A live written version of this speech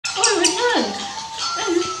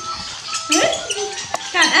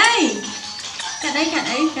cạn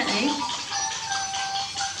ấy.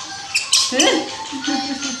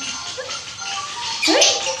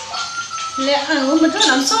 Lẹ mà cho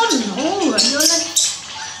làm son. Ồ, vô lên.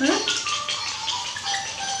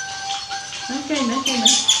 Cây nữa.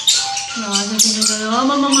 Rồi.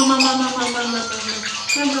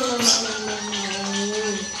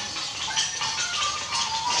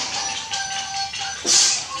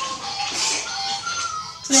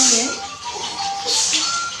 Lên vậy.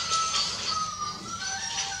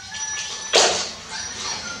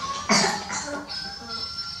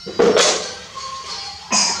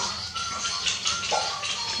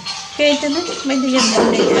 Ok cho nó bây giờ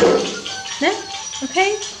dần để nè, ok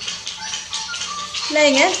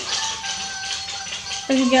lên á,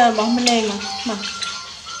 bây giờ bọn mình lên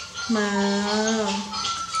mà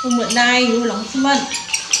không bữa nay vô lòng xung quanh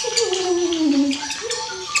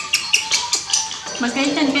mà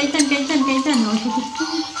cây chân rồi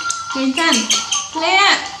cây chân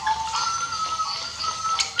lẹ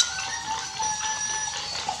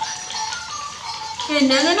cái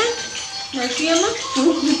nữa đó rồi kia mất lẹ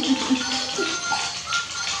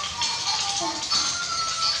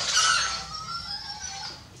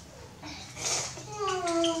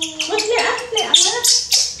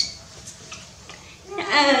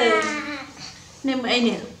nè mày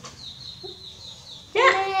nè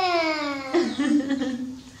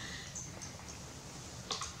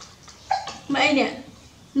mày nè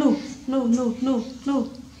nụ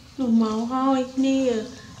máu hôi nè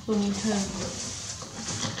thờ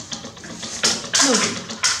nụ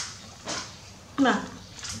nào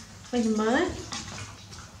bây giờ mới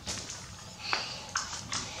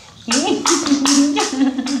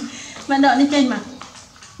bạn đợi lên trên mà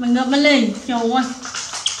ngập nó lên trầu à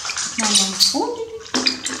nào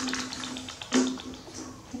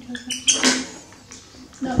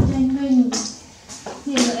đợi trên mình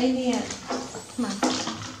nhìn ở đây nè mà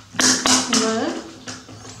mới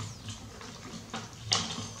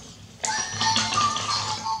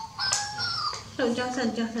cho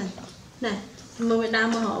sần này mà mình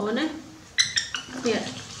đang mà họ đấy kìa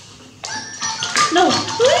đâu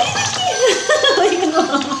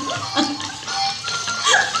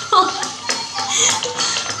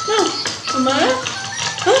mới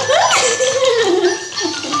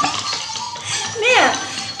nè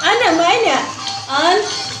anh nè mấy nè anh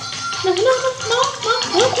nó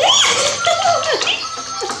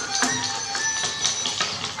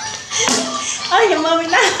ơi giờ mơ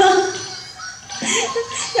mình nào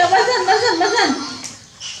giờ bắt dần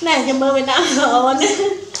này giờ mơ mình nào rồi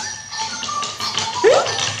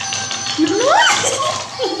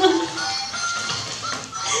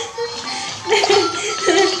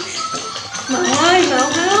Màu ơi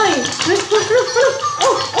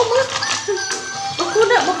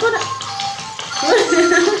bóc cút ạ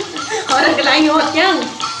hỏi là cái lại ngọt chăng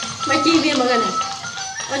mà chi viên mà gần này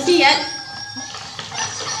con chi vậy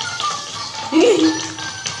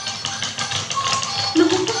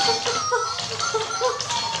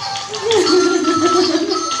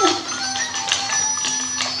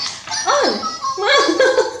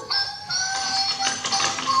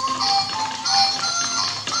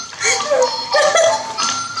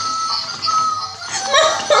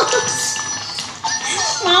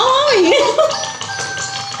máu ơi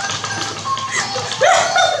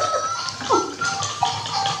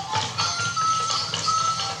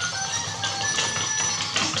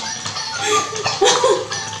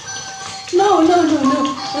no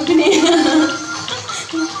cái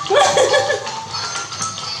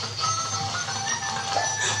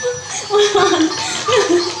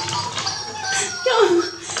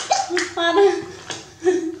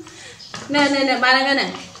này nè ba đang cái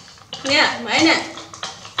này nè mấy nè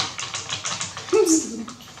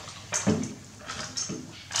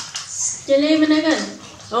chơi lên bên đây kìa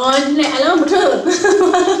rồi lẹ lắm một thứ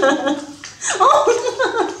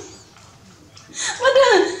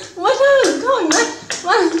mất thư thôi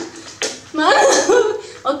mà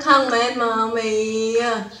ở khăn mà mày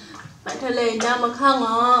bạn thay lên đâu mà khăn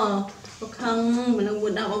ở khăn mình đang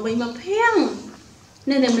buồn đau ở bên mà phèn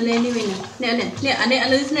nên mình lên đi mình nè anh đây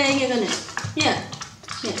lưới lên kia coi nè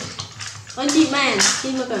con chim mà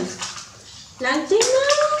cần láng chim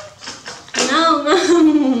nó ngon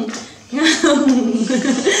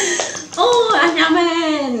ôi anh nhà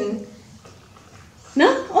bên nó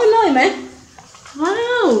ôi lời mẹ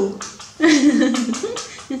wow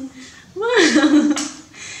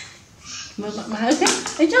mà ơi thế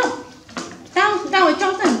ấy chứ tao ở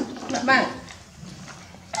trong thằng bạn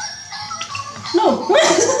nổ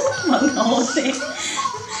mọi người thế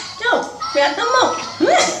chứ bé tao mộng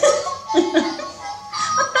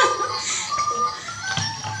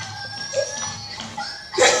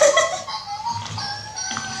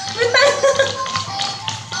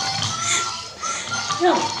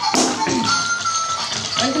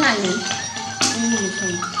này.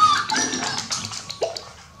 Thầy.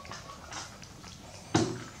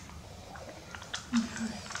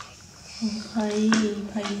 Thầy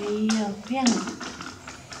đi phen.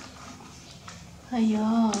 Thầy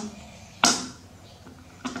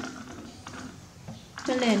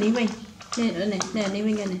cái lẻ đi mình. Lẻ nữa này, lẻ đi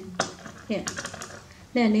mình cái này. Kìa.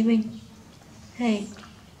 Lẻ đi mình. Thầy.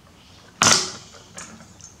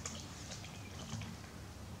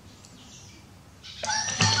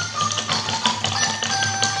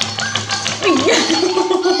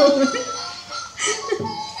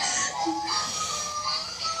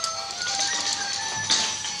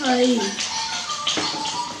 Thầy.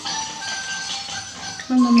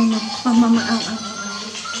 Mama ao.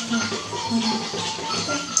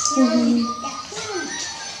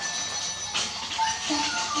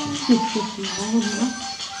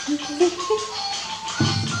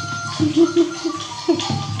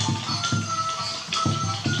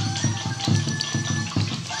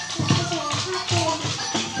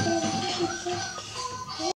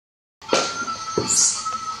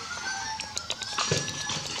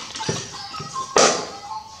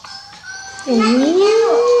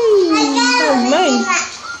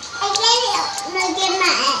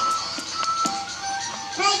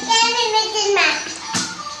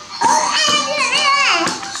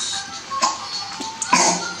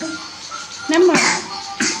 Nắm rồi.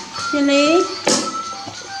 Jelly.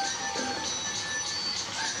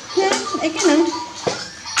 Nè, cái nữa.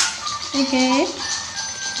 Ok.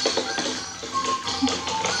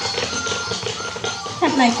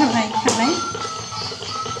 Khăn này.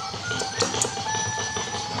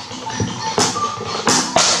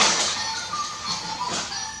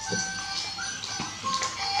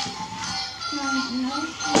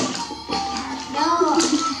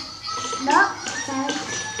 Đó.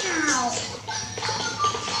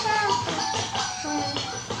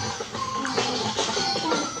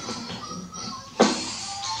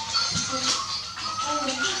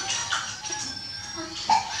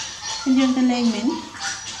 Dương ta lên mến.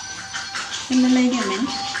 Em lên kìa mến.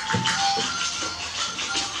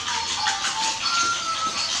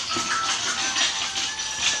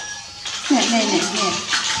 Nè.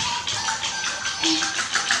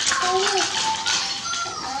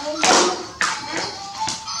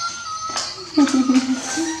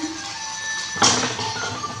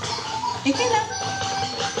 Cái kia nào.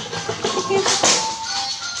 Cái kia.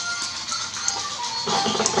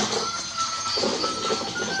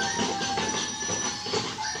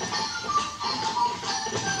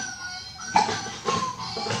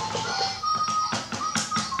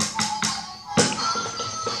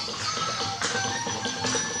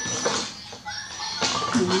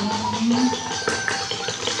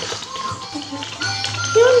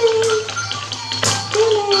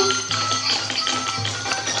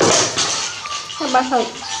 Ba thử.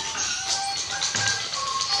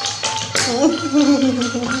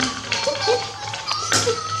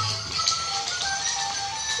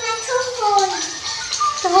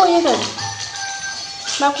 Sao hôi như vậy?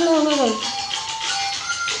 Bao khô như vậy?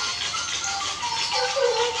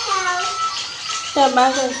 Chào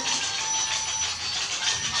ba rồi.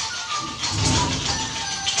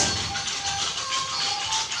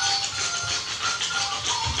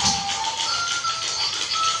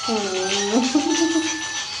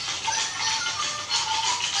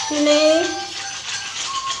 Polee.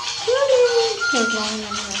 Được rồi.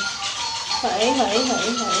 Hỡi.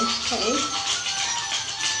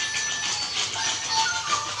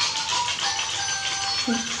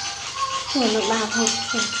 Được bà thôi.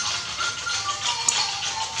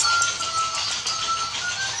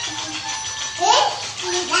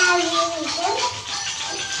 Đau gì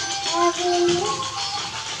chứ?